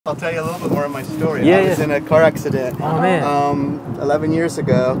I'll tell you a little bit more of my story. Yeah, I was in a car accident 11 years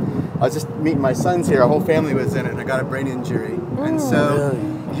ago. I was just meeting my sons here. Our whole family was in it, and I got a brain injury. And so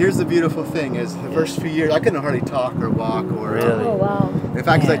here's the beautiful thing is the first few years, I couldn't hardly talk or walk. Or Oh, wow. in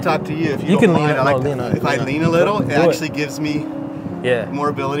fact, as I talk to you, if you can don't mind, lean, if I lean a little, it actually gives me more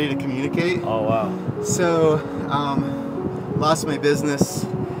ability to communicate. Oh, wow. So, lost my business,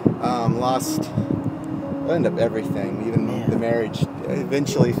 lost... I ended up everything, even the marriage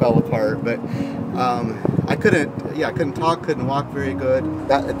eventually fell apart, but I couldn't talk, couldn't walk very good.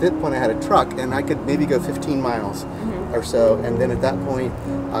 At that point I had a truck and I could maybe go 15 miles or so, and then at that point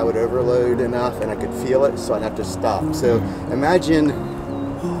I would overload enough and I could feel it, so I'd have to stop. So imagine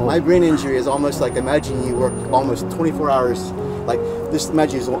my brain injury is almost like, imagine you work almost 24 hours, like just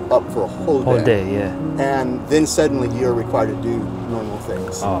imagine you're up for a whole day. And then suddenly you're required to do normal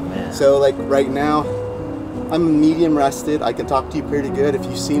things. Oh man. So like right now, I'm medium rested. I can talk to you pretty good. If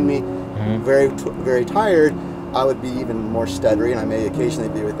you've seen me very tired, I would be even more stuttery, and I may occasionally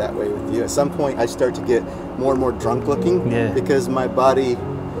be that way with you. At some point, I start to get more and more drunk looking because my body,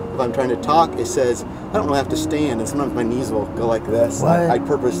 if I'm trying to talk, it says, I don't really have to stand, and sometimes my knees will go like this. I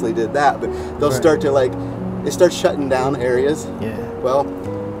purposely did that, but they'll start to it starts shutting down areas. Well,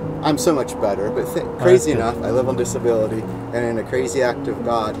 I'm so much better, but crazy enough, I live on disability, and in a crazy act of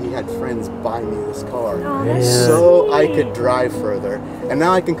God, he had friends buy me this car so I could drive further. And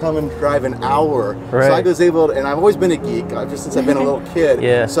now I can come and drive an hour. So I was able to, and I've always been a geek, ever since I've been a little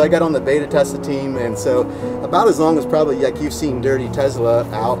kid. So I got on the beta Tesla team, and so about as long as probably, like you've seen Dirty Tesla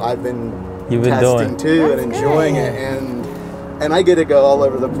out, I've been testing too and enjoying it. And I get to go all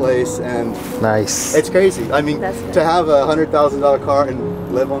over the place, and it's crazy. I mean, to have a $100,000 car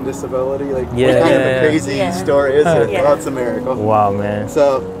and live on disability, like what kind of a crazy story is it? Well, it's a miracle. Wow, man.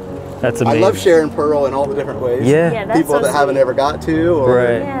 So that's amazing. I love sharing Pearl in all the different ways. That's people that haven't ever got to. Or,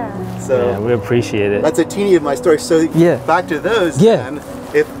 So we appreciate it. That's a teeny of my story. So back to those. Then,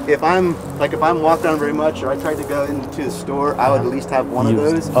 if I'm walking around very much, or I tried to go into the store, I would at least have one of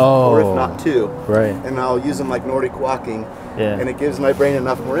those, or if not two. And I'll use them like Nordic walking. And it gives my brain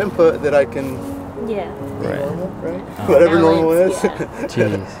enough more input that I can be normal, whatever normal is.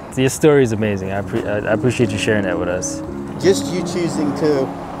 Jeez. Your story is amazing. I appreciate you sharing that with us. Just you choosing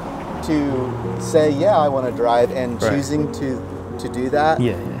to say, I want to drive, and choosing to do that,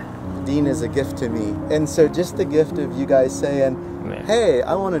 Dean, is a gift to me. And so just the gift of you guys saying, hey,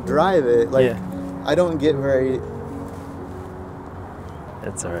 I want to drive it, like I don't get very...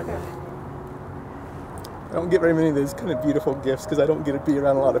 That's all right, man. I don't get very many of those kind of beautiful gifts because I don't get to be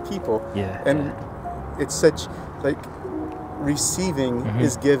around a lot of people. And it's such, like, receiving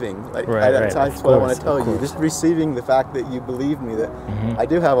is giving. Like, that's what I want to tell you. Just receiving the fact that you believe me, that I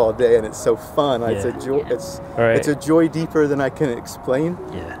do have all day, and it's so fun. It's a joy. It's a joy deeper than I can explain.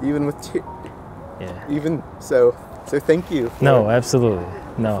 Even with even so. So thank you. Absolutely.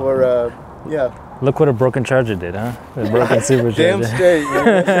 For Look what a broken charger did, huh? A broken supercharger. Damn straight,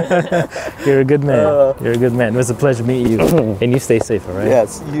 man. You're a good man. You're a good man. It was a pleasure meeting you. And you stay safe, all right?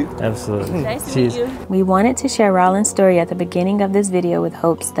 Yes. Absolutely. Nice to meet you. We wanted to share Roland's story at the beginning of this video with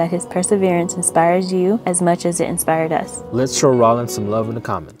hopes that his perseverance inspires you as much as it inspired us. Let's show Roland some love in the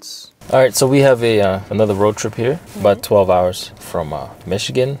comments. All right, so we have another road trip here, about 12 hours from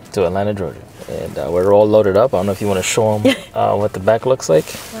Michigan to Atlanta, Georgia. And we're all loaded up. I don't know if you want to show them what the back looks like.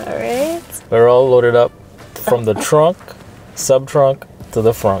 All right. We're all loaded up from the trunk, sub-trunk, to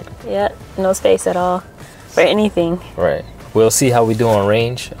the front. No space at all for anything. We'll see how we do on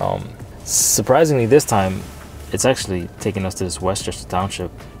range. Surprisingly, this time, it's actually taking us to this Westchester Township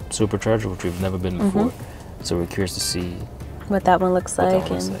supercharger, which we've never been before. So we're curious to see what that one looks like.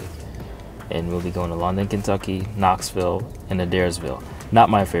 And we'll be going to London, Kentucky, Knoxville, and Adairsville. Not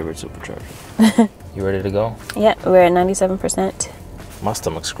my favorite supercharger. You ready to go? Yeah, we're at 97%. My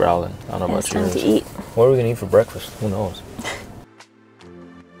stomach's growling. I don't know about yours. It's time to eat. What are we gonna eat for breakfast? Who knows?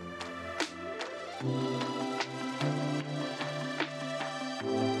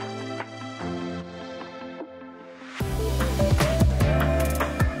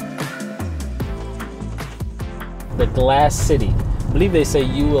 The Glass City. I believe they say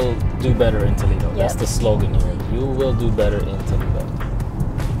you will do better in Toledo. That's the slogan here. You will do better in Toledo.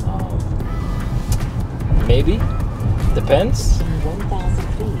 Maybe. Depends.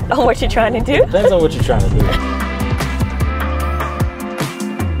 On what you're trying to do? Depends on what you're trying to do.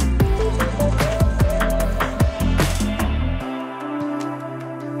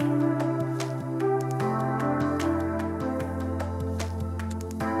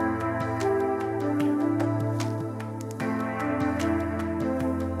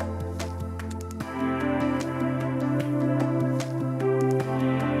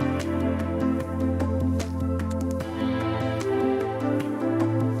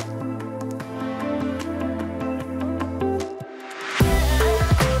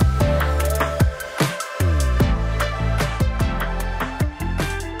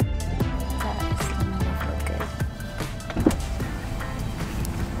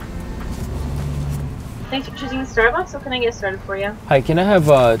 Thanks for choosing Starbucks. What can I get started for you? Hi, can I have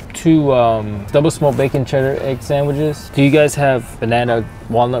 2 double smoked bacon cheddar egg sandwiches? Do you guys have banana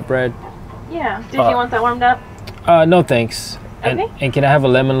walnut bread? Yeah. Did you want that warmed up? No thanks. Okay. And can I have a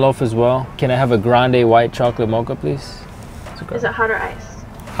lemon loaf as well? Can I have a grande white chocolate mocha, please? Is it hot or iced?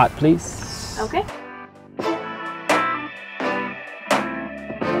 Hot, please. Okay. Do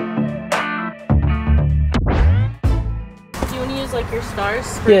you want to use like your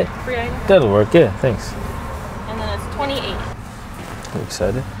stars for free item? That'll work. Yeah, thanks. And then it's 28. I'm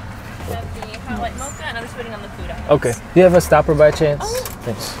excited. You have the hot white mocha, and I'm just waiting on the food items. Okay. Do you have a stopper by chance? Oh.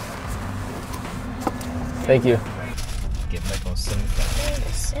 Thanks. Thank you. Get back on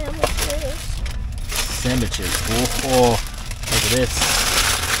sandwiches. Sandwiches. Oh, look at this.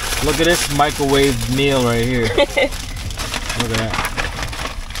 Look at this microwave meal right here. Look at that.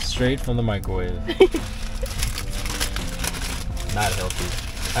 Straight from the microwave. Not healthy.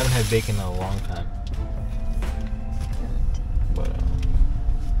 I haven't had bacon in a long time. But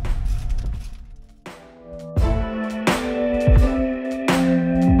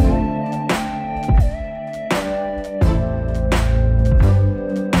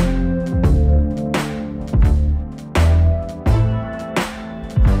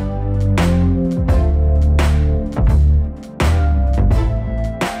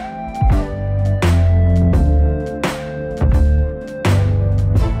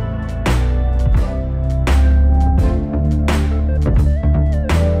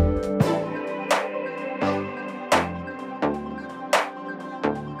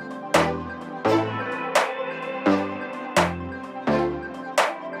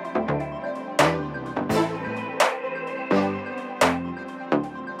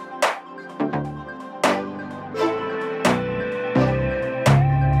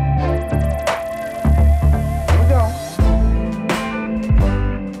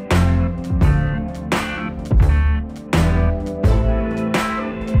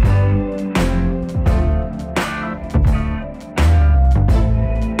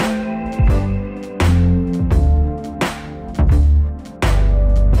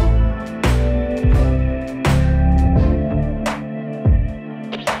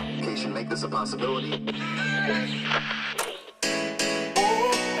this a possibility?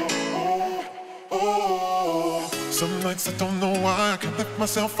 Some nights I don't know why I can't lift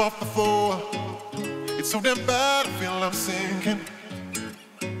myself off the floor. It's so damn bad, I feel I'm sinking.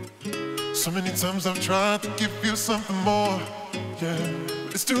 So many times I've tried to give you something more, yeah,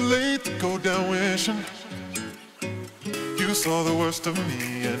 but it's too late to go down wishing. You saw the worst of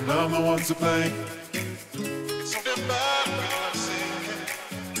me, and I'm the one to blame. It's so damn bad, I feel I'm sinking.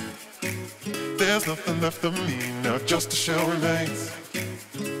 There's nothing left of me now, just a shell remains.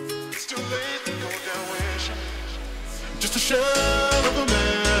 It's too late to go down wishing. Just a shell of a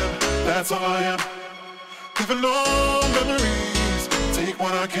man, that's all I am. Living on memories, take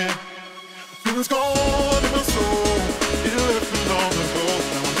what I can. Feeling's gone in my soul, it left me long ago.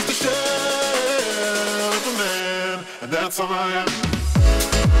 Now I'm just a shell of a man, and that's all I am.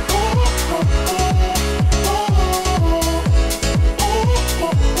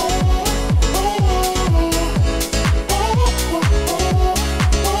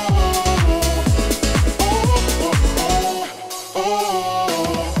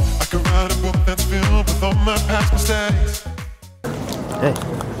 I could write a book that's filled with all my past mistakes. Hey,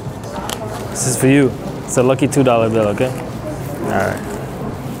 this is for you. It's a lucky $2 bill, okay? All right.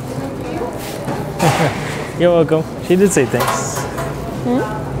 You're welcome. She did say thanks.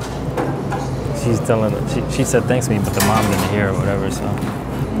 She's telling, she said thanks to me, but the mom didn't hear or whatever, so.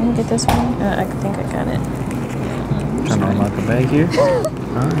 Let me get this one. I think I got it. Trying to unlock the bag here.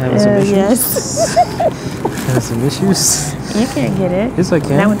 Having some issues? Yes. Having some issues? You can't get it. Yes, I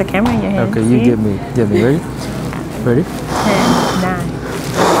can. Not with the camera in your hand. Okay, you See? get me. Get me. Ready? Ready? 10, 9,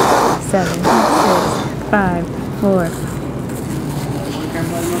 7, 6, 5, 4.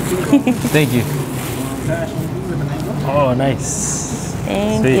 Thank you. Oh, nice.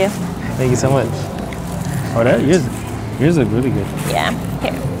 Thank Sweet. you. Thank you so much. Oh, that yours look really good. Yeah.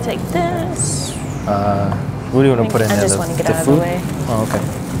 Here, take this. What do you want to put in there? I just want to get the out food? of the way. Oh, okay.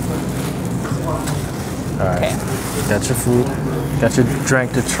 All right. Okay. Got your food. Got your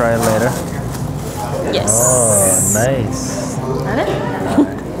drink to try later. Yes. Oh, nice. Got it?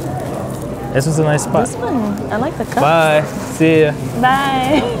 This was a nice spot. This one. I like the cup. Bye. See ya.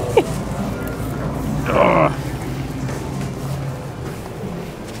 Bye.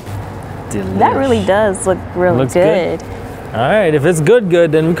 Delicious. That really does look really Looks good. good. All right. If it's good,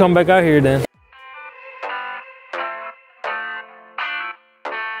 then we come back out here then.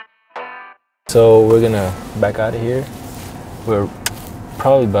 So we're gonna back out of here. We're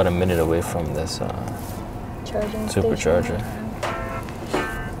probably about a minute away from this Charging supercharger.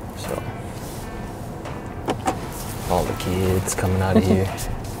 So all the kids coming out of here.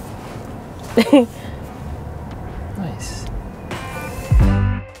 Nice.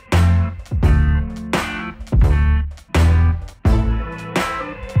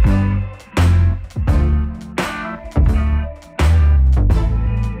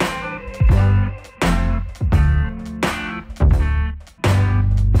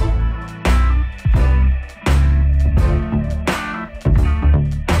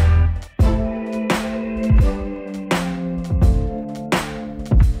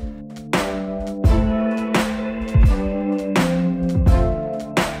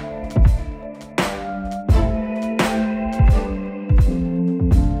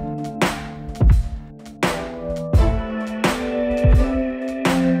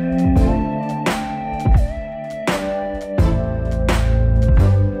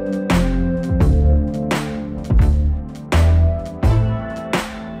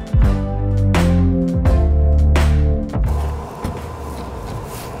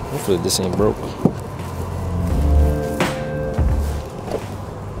 Hopefully this ain't broke.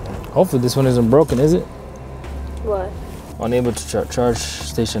 Hopefully this one isn't broken, is it? What? Unable to charge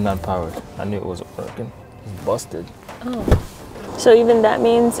station not powered. I knew it wasn't working. It's busted. Oh. So even that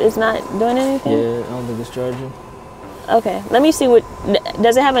means it's not doing anything? Yeah, I don't think it's charging. Okay, let me see what,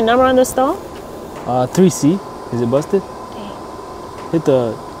 does it have a number on the stall? 3C. Is it busted? Dang. Hit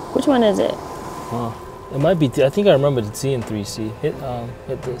the... Which one is it? It might be, I think I remember the T and 3C. Hit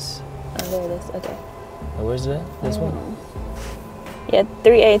this. Oh, there it is, okay. Oh, where's that? This one? Yeah,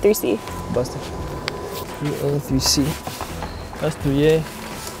 3A, 3C. Busted. 3A, 3C. That's 3A.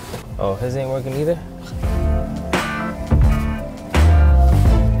 Oh, his ain't working either? I'm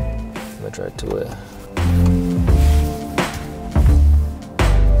gonna try 2A.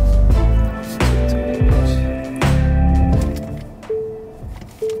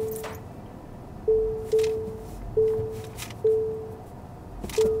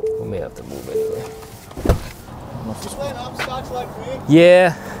 We may have to move anyway. You playing hopscotch like me?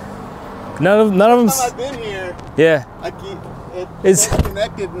 Yeah. None of them. I've been here. Yeah. I keep it It's- says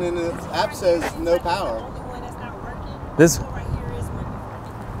connected, and then the app says no power. This.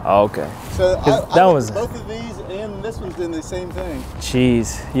 Oh, okay. So that was- both of these and this one's doing the same thing.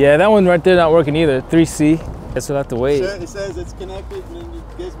 Jeez. Yeah, that one right there not working either. 3C. Guess we'll have to wait. So it says it's connected, and then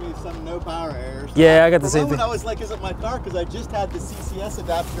it gives me some no power errors. Yeah, I got the For a same moment, thing. I was like, is it my car? Because I just had the CCS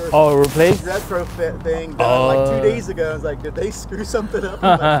adapter Oh, replaced? retrofit thing done like 2 days ago. I was like, did they screw something up in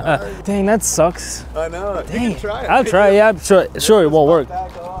my car? Dang, that sucks. I know. You Dang. can try it. I'll try. Yeah, I'm sure it won't work.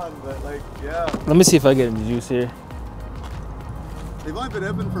 Back on, but like, yeah. Let me see if I get any juice here. They've only been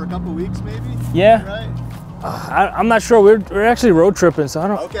open for a couple weeks, maybe. Yeah. Right. I'm not sure. We're actually road tripping, so I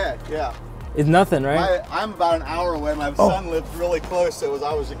don't. Okay. Yeah. It's nothing, right? I'm about an hour away. My son lived really close, so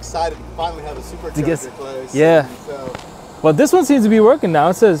I was excited to finally have a supercharger close. Yeah. And so Well, this one seems to be working now.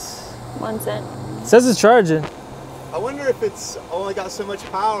 It says 1 cent. it's charging. I wonder if it's only got so much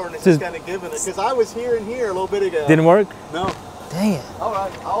power and it's just kind of giving it. Because I was here and here a little bit ago. Didn't work? No. Dang it. All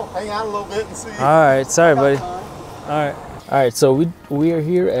right. I'll hang out a little bit and see. All right. Sorry, buddy. Time. All right. So we are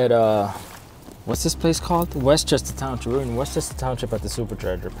here at what's this place called? Westchester Township. We're in Westchester Township at the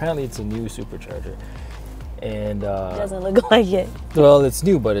supercharger. Apparently, it's a new supercharger, and Doesn't look like it. well, it's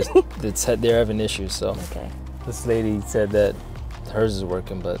new, but they're having issues. So Okay. this lady said that hers is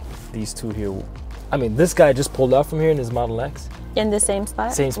working, but these two here. I mean, this guy just pulled out from here in his Model X. In the same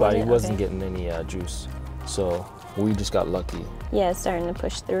spot? Same spot. Was He it? wasn't Okay. getting any juice, so we just got lucky. Yeah, it's starting to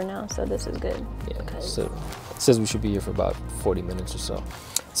push through now, so this is good. Yeah. Okay. So it says we should be here for about 40 minutes or so.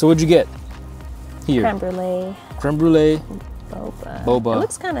 So what'd you get? Here. Creme brulee, Creme brulee. boba. Boba. It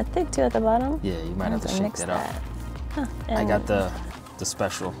looks kind of thick too at the bottom. Yeah, you might have to shake mix that up. Huh, I and got the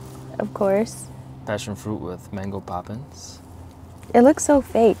special of course. passion fruit with mango poppins. It looks so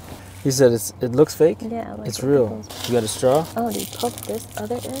fake. He said it looks fake. Yeah, like It's it real. goes- You got a straw? Oh, do you poke this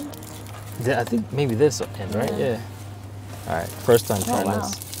other end? Yeah, I think maybe this end, right? Yeah. Yeah. All right, first time trying wow.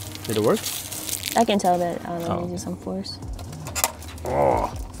 this. Did it work? I can tell that I don't know, Oh. use some force.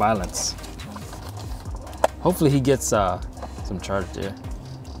 Oh, violence. Hopefully he gets some charge there.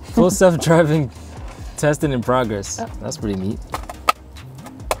 Full self-driving testing in progress. Oh. That's pretty neat.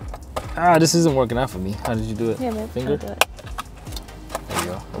 Ah, this isn't working out for me. How did you do it? Yeah, babe, Finger? I'll do it. There you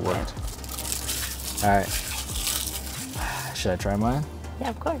go. It worked. All right. Should I try mine? Yeah,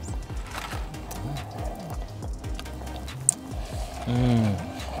 of course.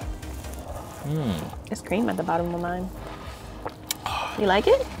 It's cream at the bottom of mine. You like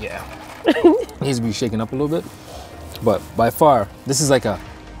it? Yeah. Needs to be shaken up a little bit. But by far, this is like a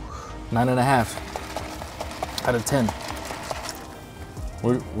 9.5. Out of 10.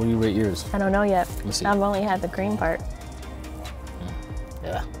 What do you rate yours? I don't know yet. Let's see. I've only had the cream part.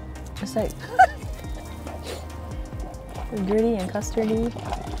 Yeah. It's like gritty and custardy.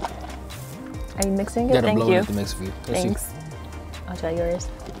 Are you mixing it? Gotta Thank blow you. it to mix for you. Let's see. Thanks. I'll try yours.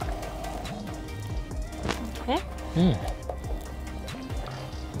 Okay.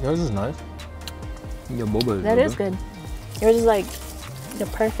 Yours is nice. Your boba is That good. is good. Yours is like the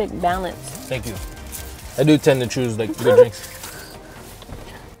perfect balance. Thank you. I do tend to choose like good drinks.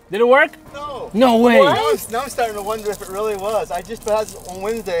 Did it work? No. No way. What? Now I'm starting to wonder if it really was. I just on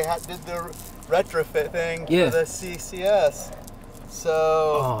Wednesday did the retrofit thing Yeah. for the CCS. So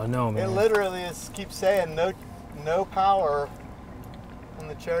Oh no, it man. literally keeps saying no power on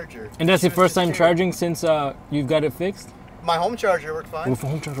the charger. And that's your It was first just time here. charging since you've got it fixed? My home charger worked fine. Well,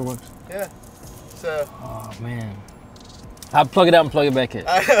 home charger works. Yeah. So Oh man. I'll plug it out and plug it back in.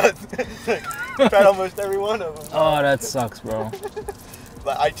 I tried almost every one of them. Oh, that sucks, bro.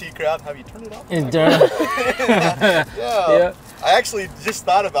 The IT crowd, have you turned it off? It's done. Yeah. Yeah. I actually just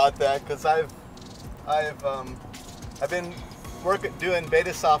thought about that because I've been doing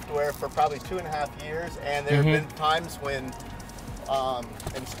beta software for probably 2.5 years, and there have been times when,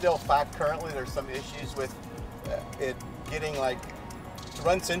 and still fact currently, there's some issues with it getting like to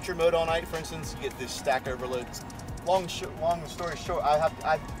run Sentry mode all night. For instance, you get this stack overloads. Long story short,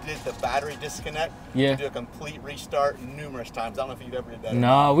 I did the battery disconnect. Yeah. Do a complete restart numerous times. I don't know if you've ever did that.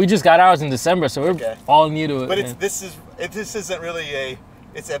 No, we just got ours in December, so we're Okay. all new to it. But man. this isn't really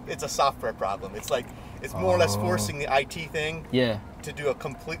it's a software problem. It's like it's more or less forcing the IT thing Yeah. to do a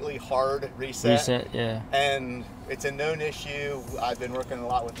completely hard reset. Yeah. And it's a known issue. I've been working a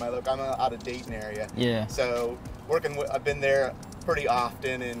lot with my local. I'm out of Dayton area. Yeah. So I've been there pretty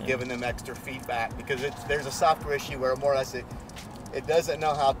often and giving them extra feedback because there's a software issue where more or less it doesn't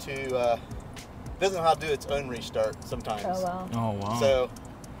know how to do its own restart sometimes. Oh wow. Oh wow. So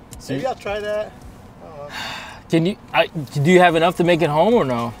maybe I'll try that. I don't know. Can you? Do you have enough to make it home or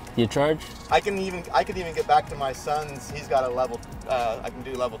no? You charge? I could even get back to my son's. He's got a level. I can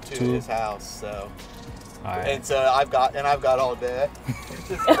do level 2 at his house. So, All right. and so I've got all day.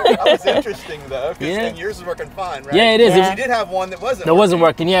 That was interesting though. Yeah. And yours is working fine, right? Yeah, it is. But Yeah. you did have one that wasn't. That wasn't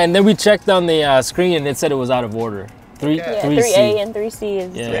working. Yeah, and then we checked on the screen and it said it was out of order. Okay. Yeah, 3C. 3A and 3C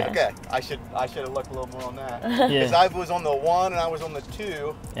is Yeah. Okay, I should have looked a little more on that. Yeah. Because I was on the 1 and I was on the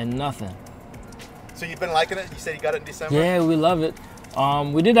 2. And nothing. So you've been liking it? You said you got it in December. Yeah, we love it.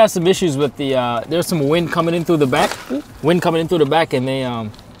 We did have some issues with the. There's some wind coming in through the back. And they.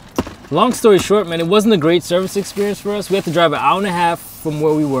 Long story short, man, it wasn't a great service experience for us. We had to drive 1.5 hours from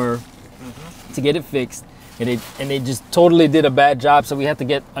where we were to get it fixed, and they just totally did a bad job. So we had to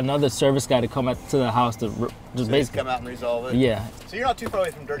get another service guy to come out to the house to just So he's basically. come out and resolve it. Yeah. So you're not too far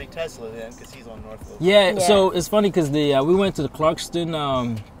away from Dirty Tesla then, because he's on Northfield. Yeah. Yeah. So it's funny because we went to the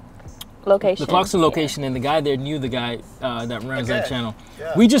Clarkston. location. The Clarkston location, and the guy there knew the guy that runs that Okay. channel.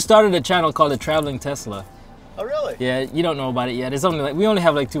 Yeah. We just started a channel called the Traveling Tesla. Oh really? Yeah, you don't know about it yet. It's only we only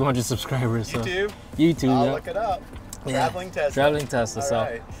have like 200 subscribers. So. YouTube. YouTube. I'll Yeah. look it up. Yeah. Traveling Tesla. Traveling Tesla. All So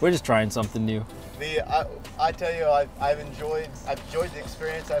right. we're just trying something new. I tell you, I've enjoyed the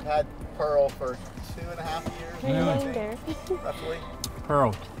experience. I've had Pearl for 2.5 years now, I think, roughly.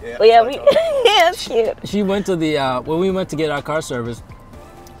 Pearl. Yeah. Well, yeah, that's we. what I told her. Yeah, it's cute. She went to the when we went to get our car service.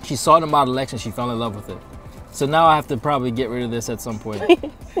 She saw the Model X and she fell in love with it. So now I have to probably get rid of this at some point.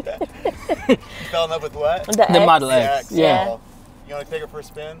 You fell in love with what? The X. Model The X. X. Yeah. Oh, you want to take her for a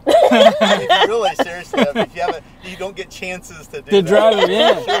spin? If you really, seriously, if you don't get chances to do To that. drive it,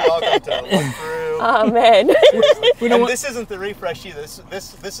 yeah. You're welcome to look through. Oh man. We don't And want- this isn't the refresh either.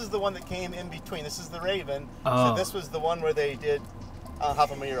 This is the one that came in between. This is the Raven. Oh. So this was the one where they did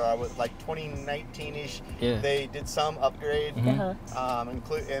half a year with like 2019-ish. Yeah. They did some upgrade, Uh-huh.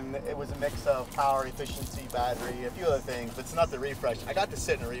 and it was a mix of power, efficiency, battery, a few other things. But it's not the refresh. I got to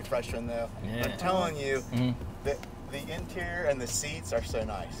sit in a refresh one though. Yeah. I'm telling you, Mhm. that the interior and the seats are so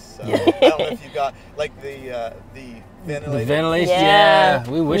nice. So Yeah. I don't know if you got like the ventilator. The ventilation. Yeah. Yeah.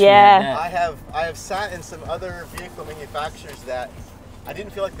 We wish Yeah. we had that. I have sat in some other vehicle manufacturers that I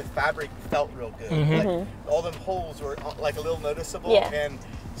didn't feel like the fabric felt real good. Like all them holes were like a little noticeable. Yeah. And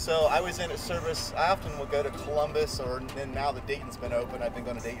so I was in a service. I often will go to Columbus, and now that Dayton's been open, I've been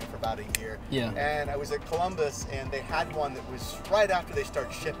going to Dayton for about a year. Yeah. And I was at Columbus, and they had one that was right after they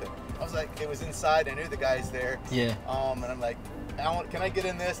started shipping. I was like, it was inside. I knew the guys there. Yeah. And I'm like, can I get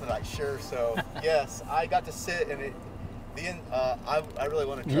in this? And they're like, sure. So yes, I got to sit in it. I really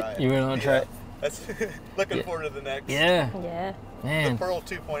want to try it. You really want to try it? That's looking forward to the next. Yeah. Yeah. The Man. Pearl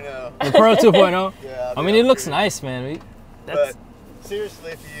 2.0. The Pearl 2.0. Yeah. I mean, it looks nice, man. But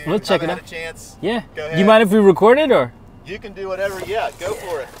seriously, if you We'll check haven't it had a chance, Yeah. go Do ahead. you mind if we record it or? You can do whatever. Yeah, go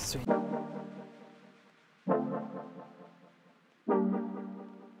for it. Sweet.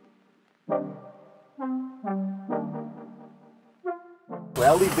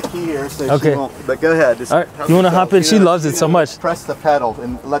 Well, I'll leave the key here so Okay. she won't. But go ahead. Just All right. help You want to yourself. hop in? She know- loves it so much. Press the pedal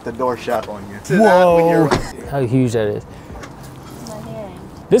and let the door shut on you. So that when Whoa. you're- How huge that is. My hand.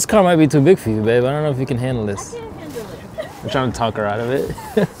 This car might be too big for you, babe. I don't know if you can handle I this. can't handle it. I'm trying to talk her out of it.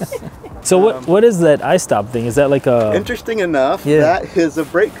 So what is that iStop thing? Is that like a... Interesting enough, Yeah. that is a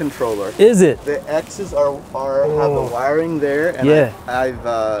brake controller. Is it? The X's have the wiring there, and Yeah. I've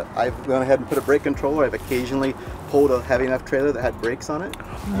gone ahead and put a brake controller. I've occasionally pulled a heavy enough trailer that had brakes on it.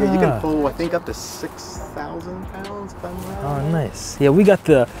 Yeah, you Ah. can pull I think up to 6,000 pounds if I'm right. Oh, nice. Yeah, we got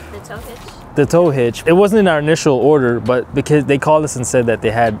the The toe hitch. tow hitch. It wasn't in our initial order, but because they called us and said that they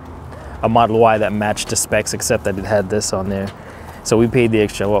had a Model Y that matched the specs, except that it had this on there. So we paid the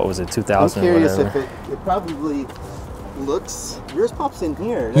extra, what was it, I'm 2,000 or curious whatever. if it probably looks. Yours pops in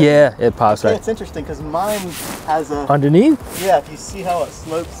here. Yeah, it pops Yeah, right it's interesting because mine has a. underneath. Yeah, if you see how it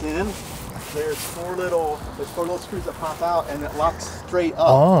slopes in, there's four little screws that pop out, and it locks straight up.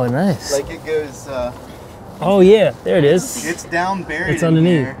 Oh, nice. Like it goes. Oh yeah, there it is. It's down buried. It's in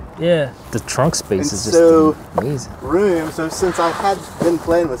underneath. here. Yeah, the trunk space And is just so- amazing. Room. So since I had been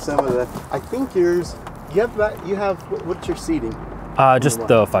playing with some of the, I think yours. You have what's your seating? Just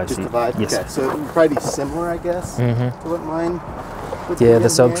the 5 Just seat. the 5. Yes. Okay, so it would probably be similar, I guess, to what mine. would be Yeah, in the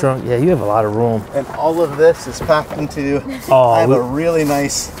sub here. trunk. Yeah, you have a lot of room. And all of this is packed into. Oh, I have we- a really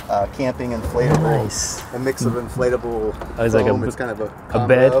nice camping inflatable. Nice. A mix of inflatable. Oh, it's like foam. a- It's kind of a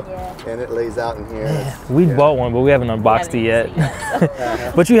bed? combo, Yeah. and it lays out in here. It's- We yeah. bought one, but we haven't unboxed it yet.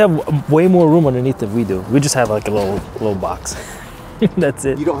 Uh-huh. But you have way more room underneath than we do. We just have like a little box. That's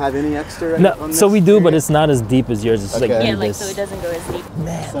it. You don't have any extra. No, on so this we do, but area? it's not as deep as yours. It's like Okay. Yeah, like like this. so it doesn't go as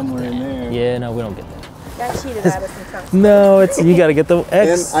deep. somewhere in there. Yeah, no, we don't get that. Got cheated out of some trunks. No, it's you got to get the And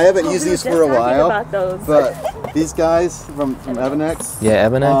X. I haven't Oh, used we were these just for a talking while, about those. but these guys from Evanex, Yeah,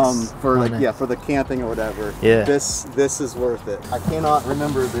 Evanex. for like Oh, nice. yeah, for the camping or whatever. Yeah. This is worth it. I cannot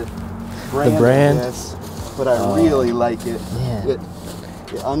remember the brand, brand? of this, but I really like it. Yeah.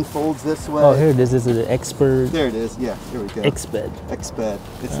 It unfolds this way. Oh, here it is. This is the Expert There it is. Yeah, here we go. Exped. Exped.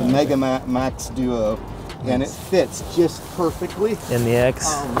 It's the Mega Max Duo, and it fits just perfectly. In the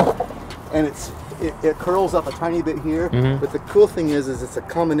X. And it curls up a tiny bit here, Mm-hmm. but the cool thing is it's a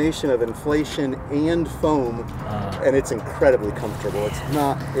combination of inflation and foam, and it's incredibly comfortable. It's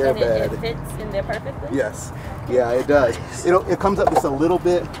not And airbag. it fits in there perfectly. Yes, yeah, it does. It comes up just a little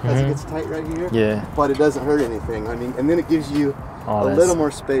bit as it gets tight right here. Mm-hmm. Yeah. but it doesn't hurt anything. I mean, and then it gives you Oh, a that's- little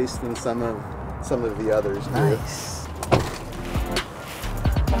more space than some of the others do. Nice.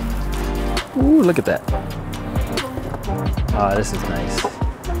 Ooh, look at that. Oh, this is nice.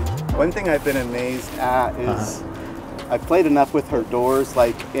 One thing I've been amazed at is I've played enough with her doors,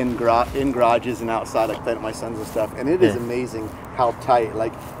 like in garages and outside. I played with my sons and stuff, and it is Yeah. amazing how tight.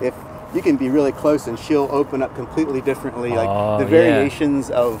 Like if you can be really close, and she'll open up completely differently. Like Oh, the yeah. variations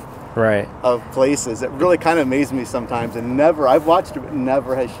of Right. places. It really kind of amazes me sometimes. And never, I've watched her, but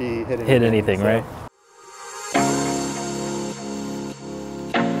never has she hit anything. Hit anything, So- right?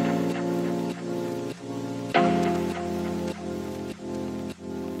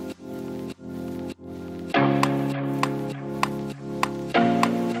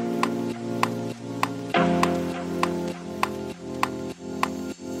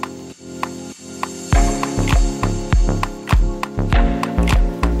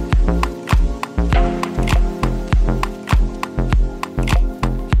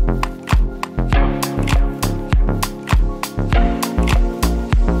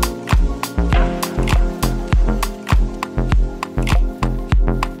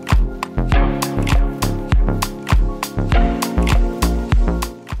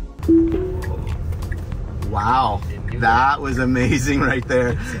 Wow, that was amazing right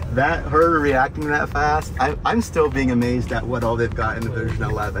there. That her reacting that fast, I'm still being amazed at what all they've got in the version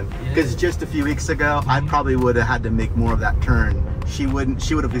 11. Because just a few weeks ago, I probably would have had to make more of that turn. She would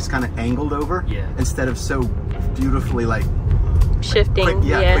have just kind of angled over instead of so beautifully like Shifting. quick,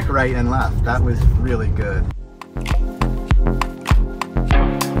 quick right and left. That was really good.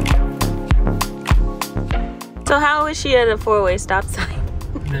 So how is she at a four-way stop sign?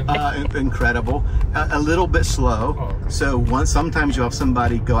 Incredible. A little bit slow. So sometimes you have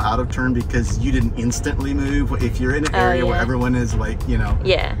somebody go out of turn because you didn't instantly move. If you're in an area where everyone is like, you know.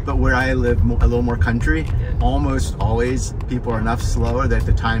 Yeah. But where I live a little more country, almost always people are enough slower that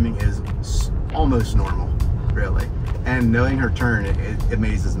the timing is almost normal, really. And knowing her turn, it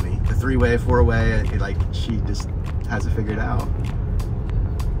amazes me. The three-way, four-way, like she just has it figured out.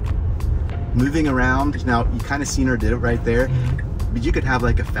 moving around. Now you kind of seen her did it right there, but you could have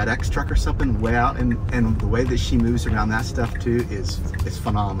like a FedEx truck or something way out, and the way that she moves around that stuff too is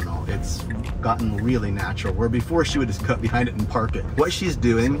phenomenal. It's gotten really natural, where before she would just cut behind it and park it. What she's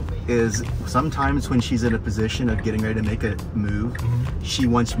doing is sometimes when she's in a position of getting ready to make a move, she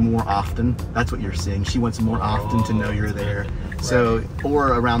wants more often. That's what you're seeing. She wants more often to know you're there. So,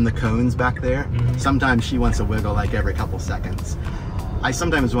 or around the cones back there, sometimes she wants a wiggle like every couple seconds. I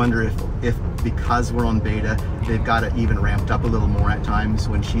sometimes wonder if because we're on beta, they've got it even ramped up a little more at times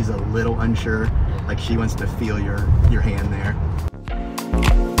when she's a little unsure, like she wants to feel your hand there.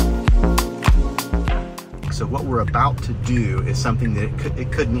 So what we're about to do is something that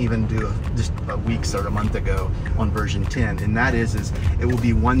it couldn't even do just a week or a month ago on version 10, and that is it will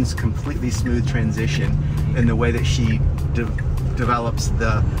be one completely smooth transition in the way that she develops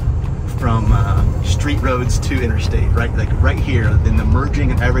from street roads to interstate, right? Like right here, then the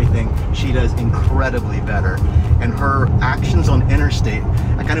merging and everything, she does incredibly better. And her actions on interstate,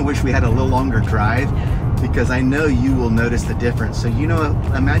 I kind of wish we had a little longer drive, because I know you will notice the difference. So, you know,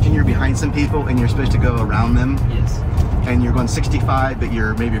 imagine you're behind some people and you're supposed to go around them. Yes. And you're going 65, but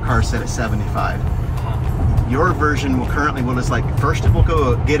maybe your car's set at 75. Your version will just like, first it will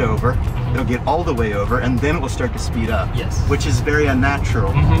get over, it'll get all the way over, and then it will start to speed up. Yes. Which is very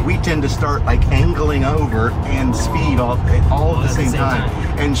unnatural. We tend to start like angling over and speed all at the same time.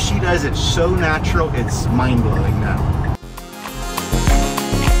 And she does it so natural, it's mind-blowing now.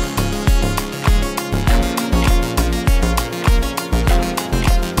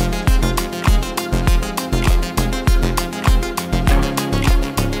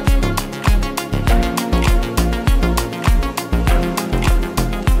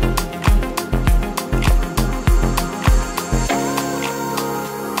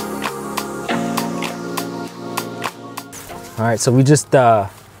 All right, so we just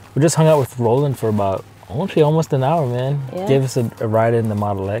hung out with Roland for about almost an hour, man. Yeah. Gave us a ride in the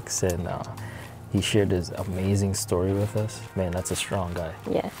Model X, and he shared his amazing story with us. Man, that's a strong guy.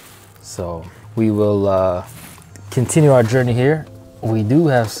 Yeah. So we will continue our journey here. We do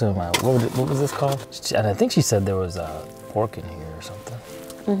have some, what was this called? And I think she said there was pork in here or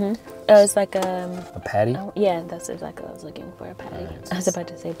something. Oh, it's like a patty? Oh, yeah, that's exactly what I was looking for, a patty. Right. I was about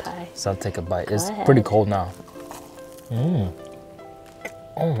to say pie. So I'll take a bite. Go It's ahead. pretty cold now.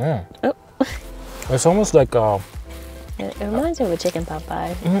 Oh man. Oh. It's almost like It reminds me of a chicken pot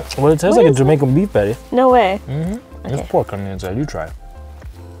pie. well, it tastes like a Jamaican beef patty. No way. Okay. There's pork on the inside. You try it.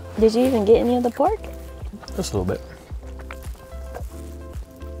 Did you even get any of the pork? Just a little bit.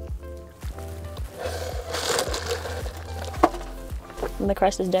 And the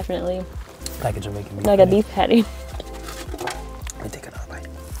crust is definitely Like a Jamaican beef like patty. a beef patty. Let me take another bite.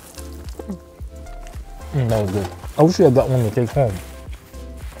 That was good. I wish you had got one to take home.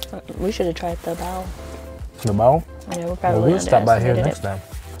 We should have tried the bao. The bowl? Yeah, we'll Well, probably we'll stop by here underestimated next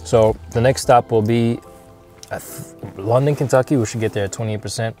time. So the next stop will be at London, Kentucky. We should get there at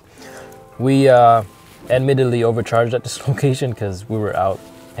 28%. We admittedly overcharged at this location because we were out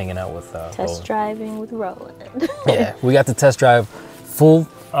hanging out with Test Roland. driving with Roland. Yeah, we got to test drive full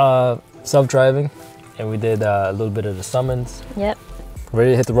self-driving, and we did a little bit of the summons. Yep.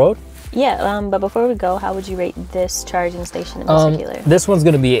 Ready to hit the road? Yeah, but before we go, how would you rate this charging station in particular? This one's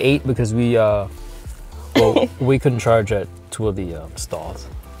gonna be an 8 because we we couldn't charge at 2 of the stalls.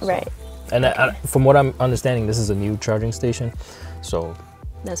 Right. And from what I'm understanding, this is a new charging station, so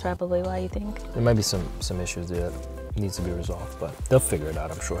That's probably why you think. there might be some issues there that needs to be resolved, but they'll figure it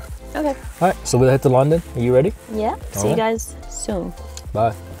out, I'm sure. Okay. All right, so we'll head to London. Are you ready? Yeah. See you Alright. guys soon.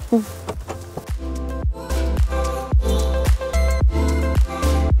 Bye.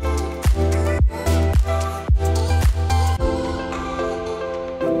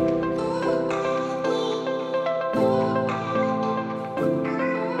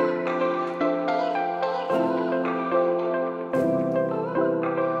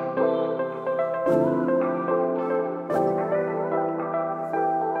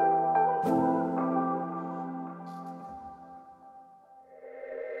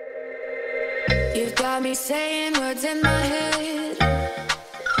 You've got me saying words in my head,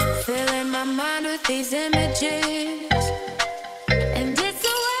 filling my mind with these images. And it's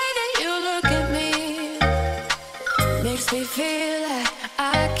the way that you look at me, makes me feel like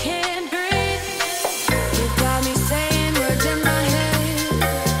I can't breathe. You've got me saying words in my head,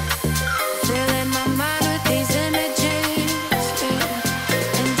 filling my mind with these images.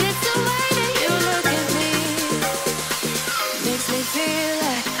 And it's the way that you look at me, makes me feel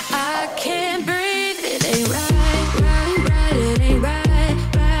like I can't breathe. It ain't right, right, right. It ain't right,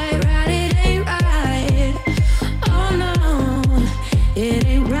 right, right. It ain't right. Oh no, it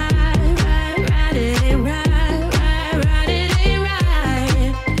ain't right, right.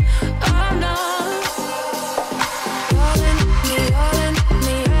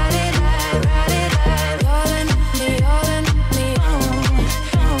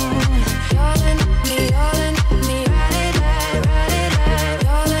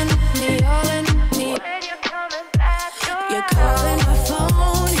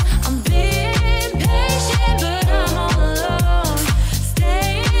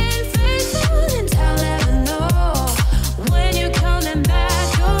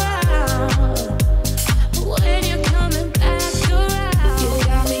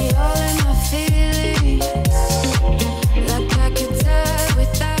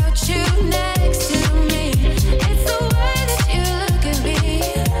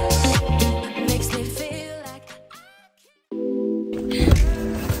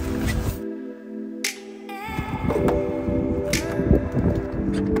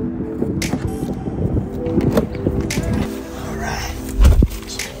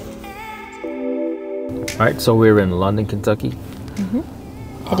 right, so we're in London, Kentucky.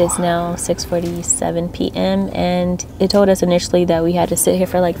 It is now 6:47 p.m. and it told us initially that we had to sit here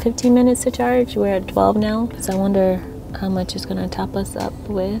for like 15 minutes to charge. We're at 12 now, so I wonder how much it's gonna top us up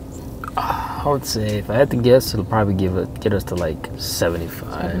with. I would say, if I had to guess, it'll probably get us to like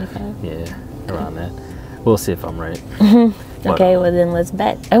 75. 75? Yeah, around that. We'll see if I'm right. Okay, well then let's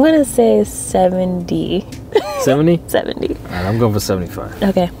bet. I'm gonna say 70. 70? 70. All right, I'm going for 75.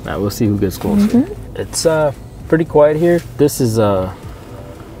 Okay. All right, we'll see who gets closer. It's pretty quiet here. This is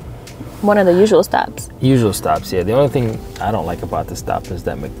One of the usual stops. usual stops. Yeah, the only thing I don't like about this stop is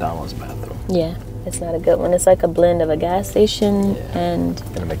that McDonald's bathroom Yeah, it's not a good one. It's like a blend of a gas station and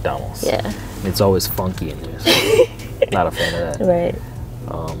a McDonald's. yeah, It's always funky in there. So not a fan of that. right.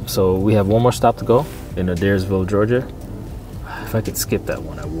 So we have one more stop to go in Adairsville, Georgia. If I could skip that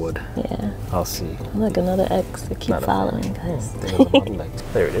one, I would. Yeah. I'll see. Look, another X. They keep Not a following us. There's a Model X.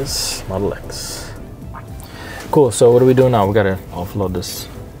 There it is, Model X. Cool. So what are we doing now? We gotta offload this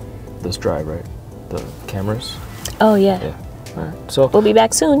drive, right? The cameras. Oh yeah. Yeah. All right. So We'll be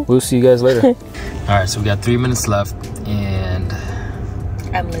back soon. we'll see you guys later. All right. So we got 3 minutes left, and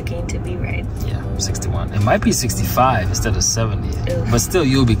I'm looking to be right. yeah, 61. It might be 65 instead of 70, Oof. but still,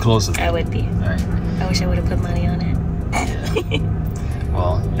 you'll be closer. I would be. All right. I wish I would have put money on it.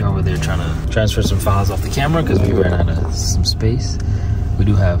 Well, you're over there trying to transfer some files off the camera because we ran out of some space. We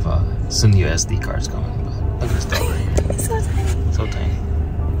do have some new SD cards coming, but look at this dog right here. It's so tiny. So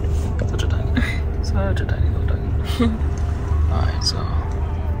tiny. Such a tiny. Such a tiny little dog. Alright, so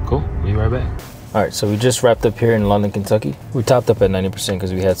cool. We'll be right back. Alright, so we just wrapped up here in London, Kentucky. We topped up at 90%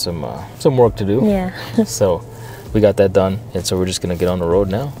 because we had some work to do. Yeah. So we got that done, and so we're just gonna get on the road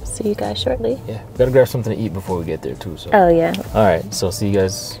now. See you guys shortly. Yeah, we gotta grab something to eat before we get there too. So. Oh yeah. Alright, so see you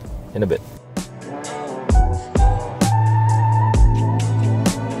guys in a bit.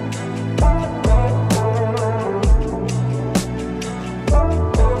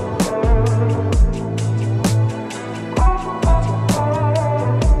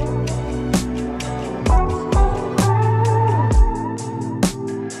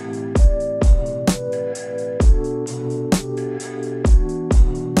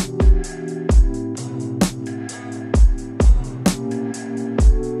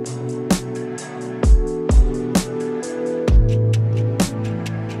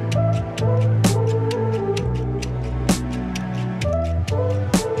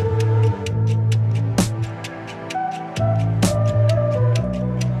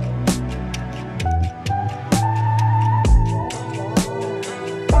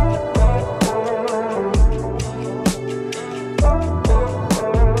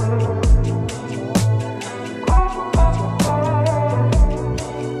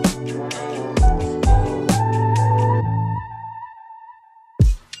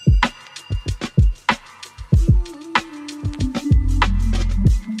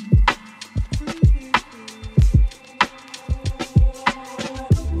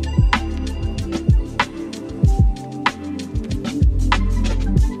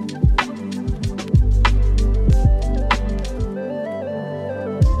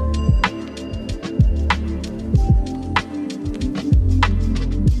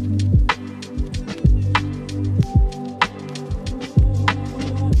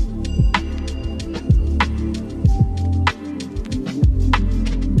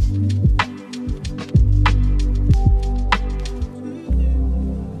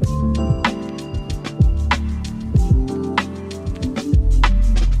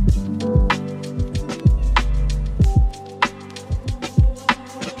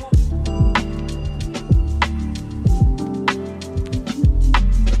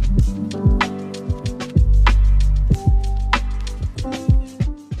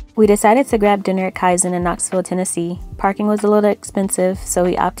 We decided to grab dinner at Kaizen in Knoxville, Tennessee. Parking was a little expensive, so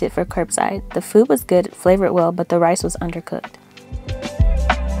we opted for curbside. The food was good, flavored well, but the rice was undercooked.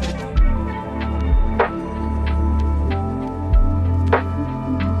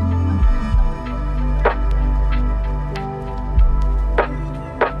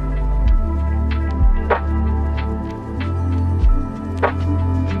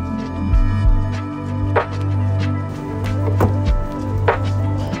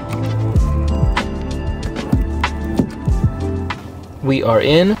 We are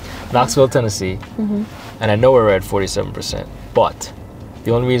in Knoxville, Tennessee, and I know we're at 47%, but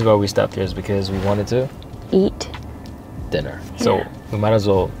the only reason why we stopped here is because we wanted to Eat. dinner. So we might as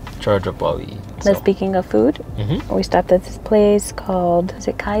well charge up while we eat. But speaking of food, we stopped at this place called, is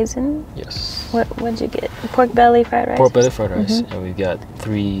it Kaizen? Yes. What'd you get? Pork belly fried rice? Pork belly fried rice, and we've got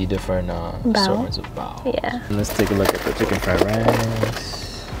 3 different assortments of bao. Yeah. And let's take a look at the chicken fried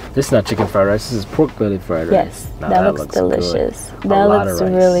rice. This is not chicken fried rice. This is pork belly fried rice. Yes, Now that looks delicious. Good. That lot looks of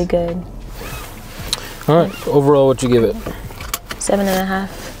rice. really good. All right. Overall, what you give it? 7.5.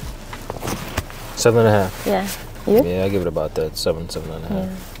 7.5. Yeah. You? Yeah, I give it about that. 7.5.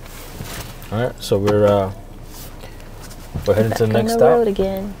 Yeah. All right. So we're heading to the next on stop. the road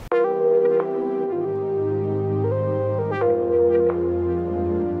again.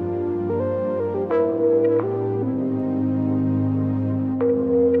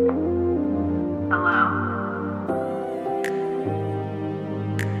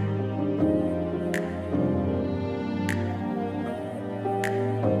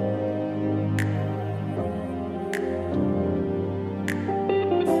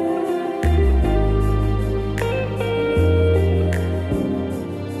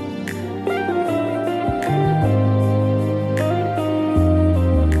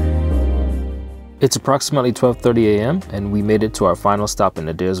 It's approximately 12:30 a.m. and we made it to our final stop in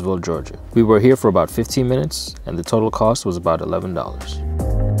Adairsville, Georgia. We were here for about 15 minutes and the total cost was about $11.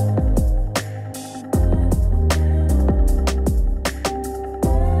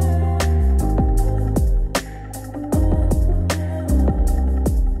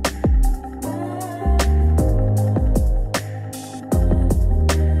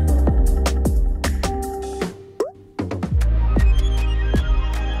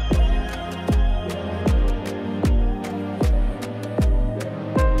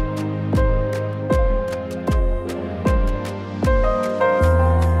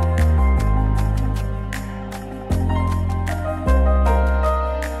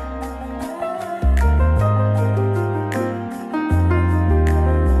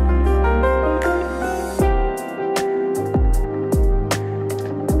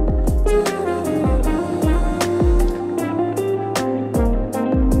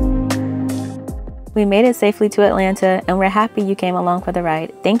 We made it safely to Atlanta and we're happy you came along for the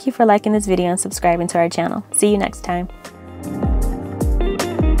ride. Thank you for liking this video and subscribing to our channel. See you next time.